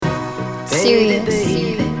Serious.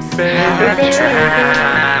 Baby,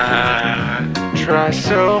 try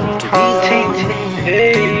so hard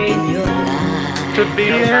to be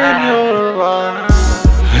in your life.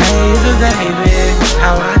 Baby,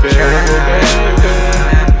 how I try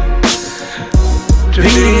to be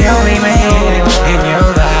the only man in your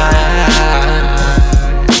life.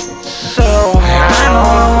 So I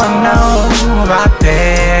don't know about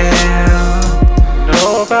them,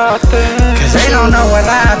 cause they don't know what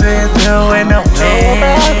I've been through in no way.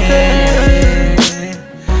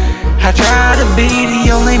 I try to be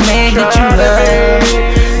the only man that you love.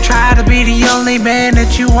 Try to be the only man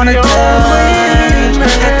that you wanna touch.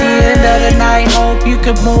 At the end of the night, hope you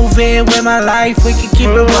could move in with my life. We can keep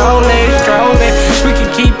it rolling, strolling. We can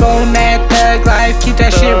keep on that thug life, keep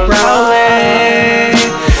that shit rolling.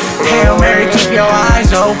 Hail Mary, keep your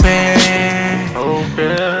eyes open.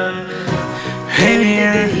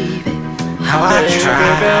 Baby, how I try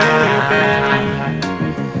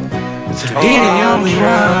to be the only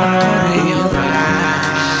one in your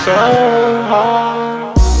life. so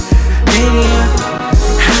hard. Baby,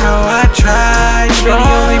 how I try to be the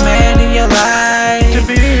only man in your life.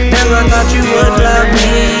 Never thought you would love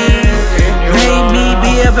me, made me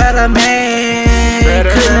be a better man.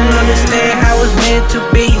 Couldn't understand how it was meant to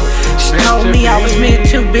be. She told me I was meant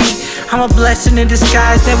to be. I'm a blessing in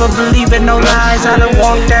disguise, never believe in no lies. I done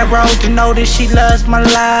walked that road to know that she loves my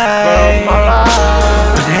life,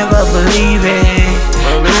 but never believe it.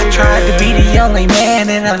 I tried to be the only man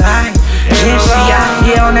in her life, then she out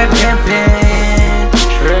here on that pimpin'.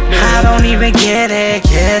 I don't even get it.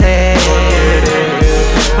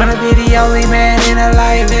 Wanna be the only man in her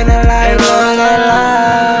life,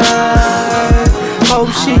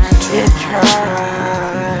 Hope she did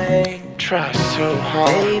Try so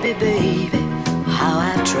hard. Baby, how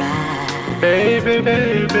I try Baby,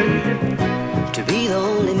 to be the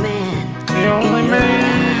only man the only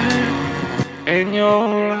man in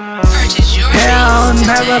your life. I'll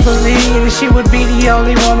never believe that she would be the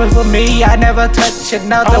only woman for me. I never touch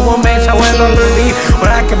another woman, so ever believe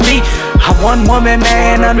what I can be. A one woman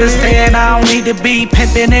man, understand I don't need to be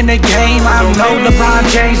pimping in the game. I'm no LeBron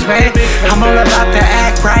James, man. I'm all about to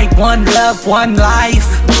act right, one love, one life.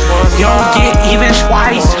 You don't get even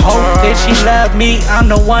twice. Hope that she love me, I'm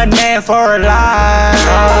the one man for her life.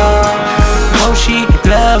 Hope she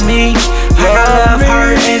love me like I love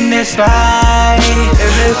her in this life.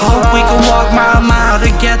 Hope we can walk mile to mile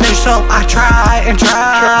together, so I try and try.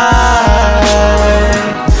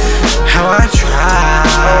 How I try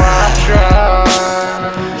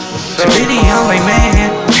to be the only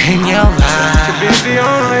man in your life. To be the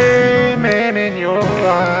only man in your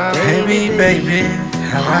life. Baby,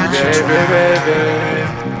 how I try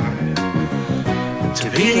to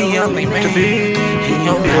be the only man in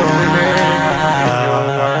your life.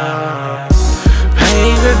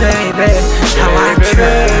 Baby, how I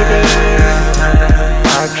try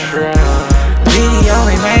be the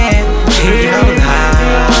only man in your life.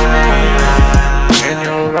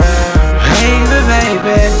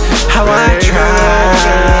 Baby, how I try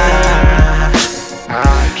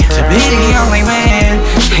to be the only man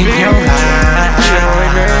in your life.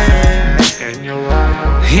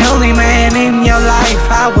 The only man in your life.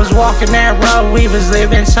 I was walking that road, we was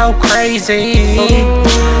living so crazy.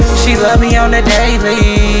 She loved me on the daily,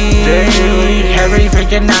 every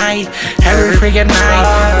freaking night.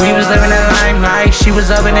 We was living in limelight. She was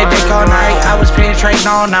loving the dick all night. I was penetrating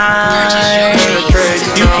all night.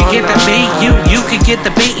 You could get the beat, you could get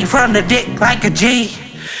the beat from the dick like a G.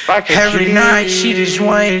 Every night she just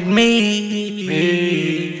wanted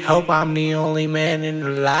me. Hope I'm the only man in the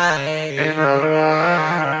life.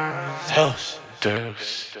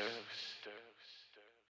 Dose.